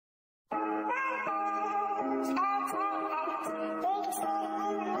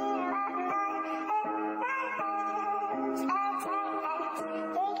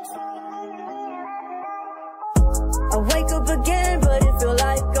to begin, but it feel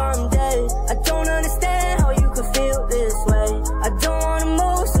like I'm dead. I don't understand how you could feel this way. I don't wanna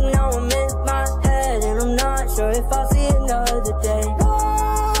move, so now I'm in my head, and I'm not sure if I'll see another day.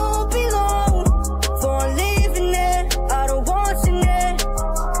 Won't be long before I'm leaving it. I don't want you near.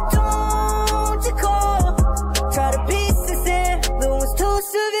 Don't you call, try to be sincere, but it was too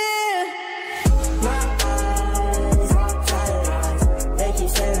severe. My eyes, tired eyes, they keep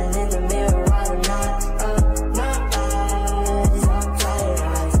staring in the mirror while I'm not up. My eyes, tired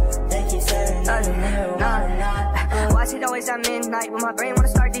eyes, they keep staring in the mirror while I'm not up. Why is it always at midnight when my brain wanna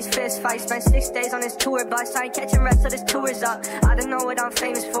start these fist fights? Spent 6 days on this tour bus, I ain't catching rest till this tour's up. I don't know what I'm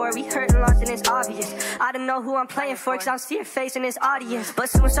famous for, we hurt and lost and it's obvious. I don't know who I'm playing for, cause I don't see your face in this audience. But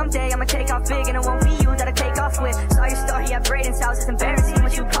soon someday I'ma take off big and it won't be you that I take off with. Saw your story at Braden's house, it's embarrassing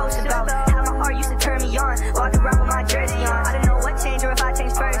what you post about. How my heart used to turn me on, walk around with my jersey on. I don't know what changed or if I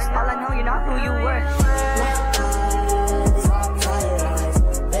changed first, all I know you're not who you were.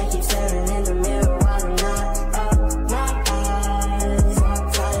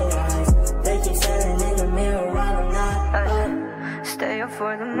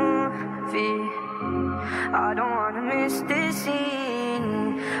 For the movie, I don't wanna miss this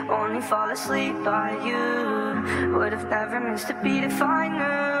scene. Only fall asleep by you. Would've never missed a beat if I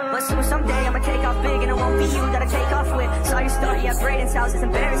knew. But soon someday I'ma take off big and it won't be you that I take off with. Saw your story at Braden's house, it's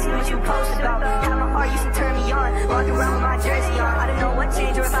embarrassing what you post about. How my heart used to turn me on, walk around with my jersey on. I don't know what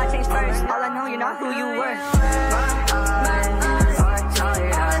changed or if I changed first, all I know you're not who you were.